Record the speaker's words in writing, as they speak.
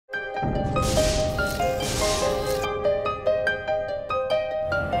DMV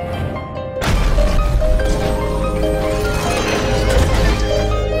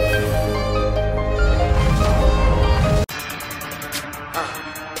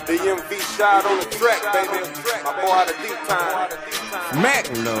shot on the track, baby. My boy out of deep time.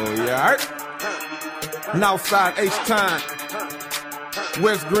 Magno, yeah. Northside H-Time.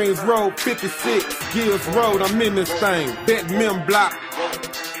 West Greens Road, 56. Gills Road, I'm in this thing. Bet Mem Block.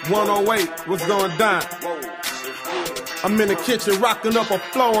 108, what's going down? I'm in the kitchen rocking up a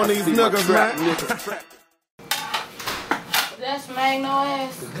flow on these niggas, man. That's Magno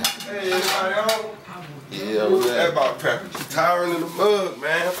ass. Hey, everybody home? Yeah, what's that? Everybody prepping. Tiring in the mud,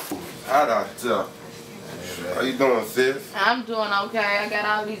 man. Hot out there. How you doing, sis? I'm doing okay. I got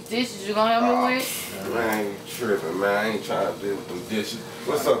all these dishes you gonna help me with? Man, I ain't tripping, man. I ain't trying to deal with them dishes.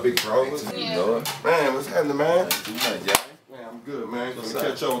 What's up, big bro? What's Yeah. Man, what's happening, man? Yeah. Man, I'm good, man. Gonna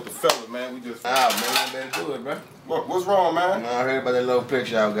catch up with the fellas, man. We just... Man, I better do it, bro. What's wrong, man? I heard about that little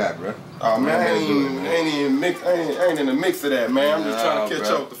picture y'all got, bro. Oh, man, I ain't in the mix of that, man. I'm just trying to catch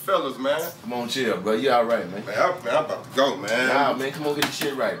up with the fellas, man. Come on, chill, bro. You all right, man? Man, I'm about to go, man. Nah, man, come on, get your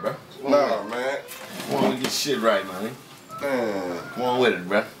shit right, bro. Nah, man. Come on, get your shit right, man. Man. Come on with it,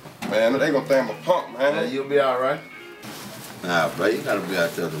 bro. Man, they gonna think I'm a punk, man. Yeah, you'll be all right. Nah, bro, you gotta be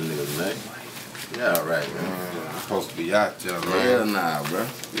out there with them niggas, man. You all right, man. I'm supposed to be out there, man. Hell nah, bro.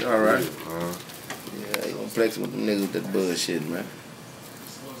 You all right? Yeah, Yeah, you gonna flex with them niggas with that bullshit, man.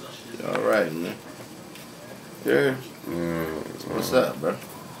 You all right, man. Yeah. What's up, bro?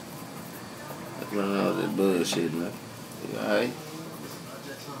 What's going on with that bullshit, man? You all right?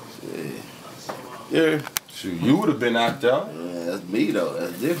 Yeah. Shoot, you would have been out there. Yeah, that's me, though.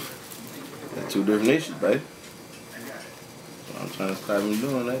 That's different. That's two different issues, baby. So I'm trying to stop him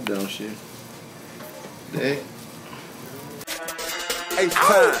doing that dumb shit. Yeah.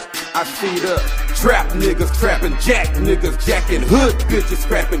 H-Time, I feed up. Trap niggas trapping, jack niggas jacking, hood bitches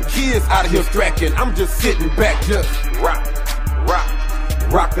scrapping, kids out of here stracking. I'm just sitting back, just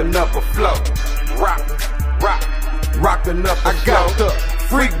rocking up a flow. Rocking up a flow.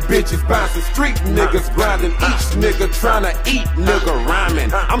 Freak bitches bouncing, street niggas grinding, each nigga tryna eat, nigga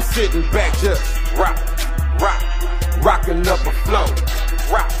rhyming. I'm sitting back, just rocking up a flow.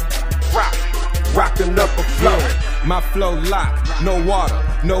 Rocking up a flow. My flow lock, no water,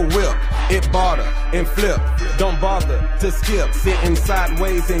 no whip. It barter and flip, don't bother to skip. Sitting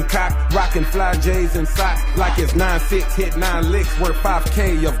sideways and cock, rocking fly J's and socks like it's 9-6, hit 9 licks, worth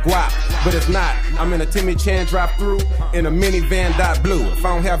 5K of guap. But it's not, I'm in a Timmy Chan drive-through, in a minivan dot blue. If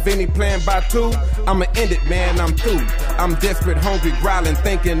I don't have any plan by 2, I'ma end it, man, I'm through. I'm desperate, hungry, growling,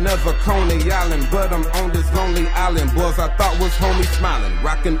 thinking of a Coney Island. But I'm on this lonely island, boys I thought was homie smiling.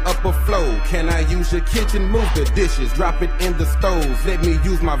 Rocking up a flow, can I use your kitchen? Move the dishes, drop it in the stoves. Let me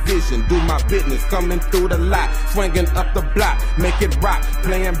use my vision, do my business, coming through the lot, swinging up the block, make it rock,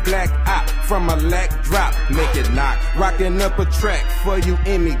 playing black op from a lack drop, make it knock, rocking up a track for you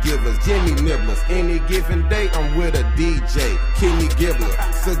Emmy givers, Jimmy nibblers. Any given day I'm with a DJ, Kimmy Gibbler.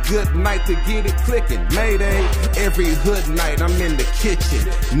 It's a good night to get it clicking, Mayday. Every hood night I'm in the kitchen,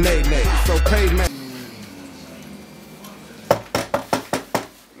 nay. So pay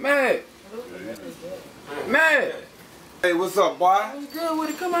Man. Hey, what's up, boy? What's good with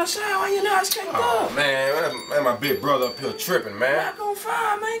it? Come outside. Why you know I can't Oh, man, my big brother up here tripping, man. Not gonna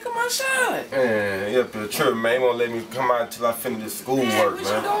find, man. Come outside. Man, he up here tripping, man. He won't let me come out until I finish this schoolwork, What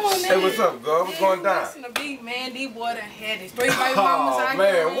man. you doing, man? Hey, what's up, girl? What's going down? Listen to beat, man. These boys done had these 3 baby mamas out Oh, here.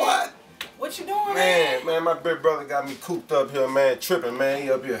 man, what? What you doing, man? Man, my big brother got me cooped up here, man, tripping, man.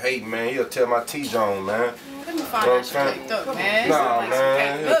 He up here hating, man. He'll tell my T-Zone, man. Let me find out you caked up, man. Nah, Like man, some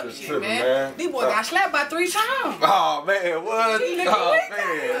he caked just up tripping, shit, man. These boys got slapped by 3 times. Oh, man, what? He looking Oh, way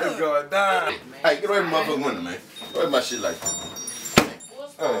man, down. it's going down. Hey, get away from my motherfucking window, man. Get away from my shit like that.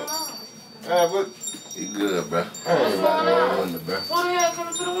 What's going on? What? You good, bro. What's going on? Window, bro. Who the hell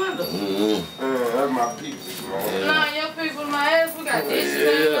coming to the window? That's my people, man. Nah, your people, my ass, we got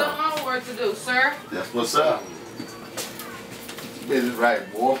dishes and got homework to do, sir. That's what's up. Business right,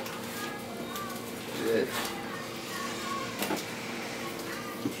 boy. Yeah.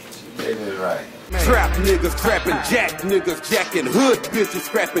 Business right. Trap niggas trapping, jack niggas jacking, hood bitches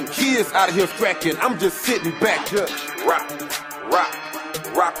scrapping, kids out of here scracking. I'm just sitting back, just rocking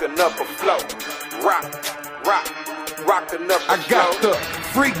up a flow. Rocking up a flow. I got the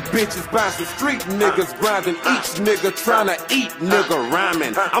freak bitches bouncing, street niggas grinding, each nigga tryna eat, nigga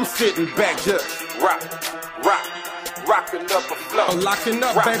rhyming. I'm sitting back, just rocking up a flow. Locking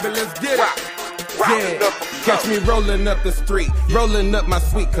up, baby, let's get it. Yeah, catch me rolling up the street, rolling up my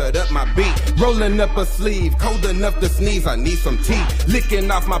sweet, cut up my beat, rolling up a sleeve, cold enough to sneeze, I need some tea,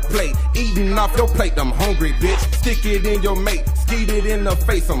 licking off my plate, eating off your plate, I'm hungry, bitch, stick it in your mate, skeet it in the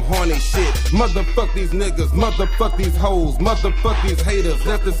face, I'm horny shit, motherfuck these niggas, motherfuck these hoes, motherfuck these haters,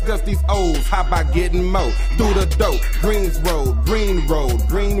 let's discuss these O's, how about getting mo, through the dope, Greens Road, Green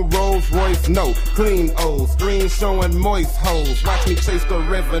Rolls Royce, no, clean O's, screen showing moist hoes, watch me chase the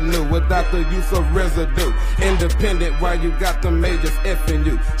revenue without the use of residue. Independent while you got the majors effing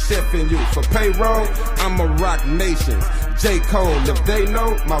you, chefing you. For payroll, I'ma rock nations. J. Cole, if they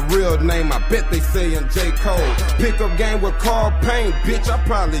know my real name, I bet they sayin' J. Cole. Pick up game with Carl Payne, bitch, I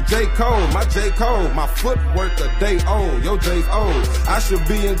probably J. Cole. My J. Cole, my footwork a day old, your J's old. I should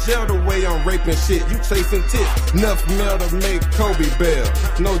be in jail the way I'm raping shit. You chasing tits, enough mail to make Kobe Bell.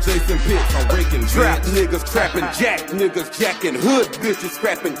 No Jason Pitts, I'm raking trap niggas, trapping jack niggas, jacking hood bitches,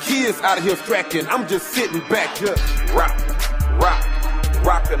 scrapping kids out of here scracking. I'm just sitting back, just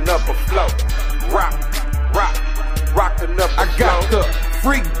rocking up a flow, rocking up. I got the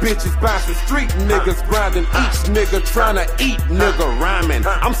freak bitches bouncing, street niggas grinding, each nigga tryna eat, nigga rhyming.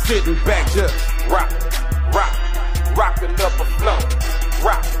 I'm sitting back, just rocking up a flow,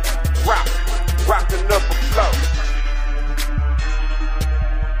 rocking up a flow.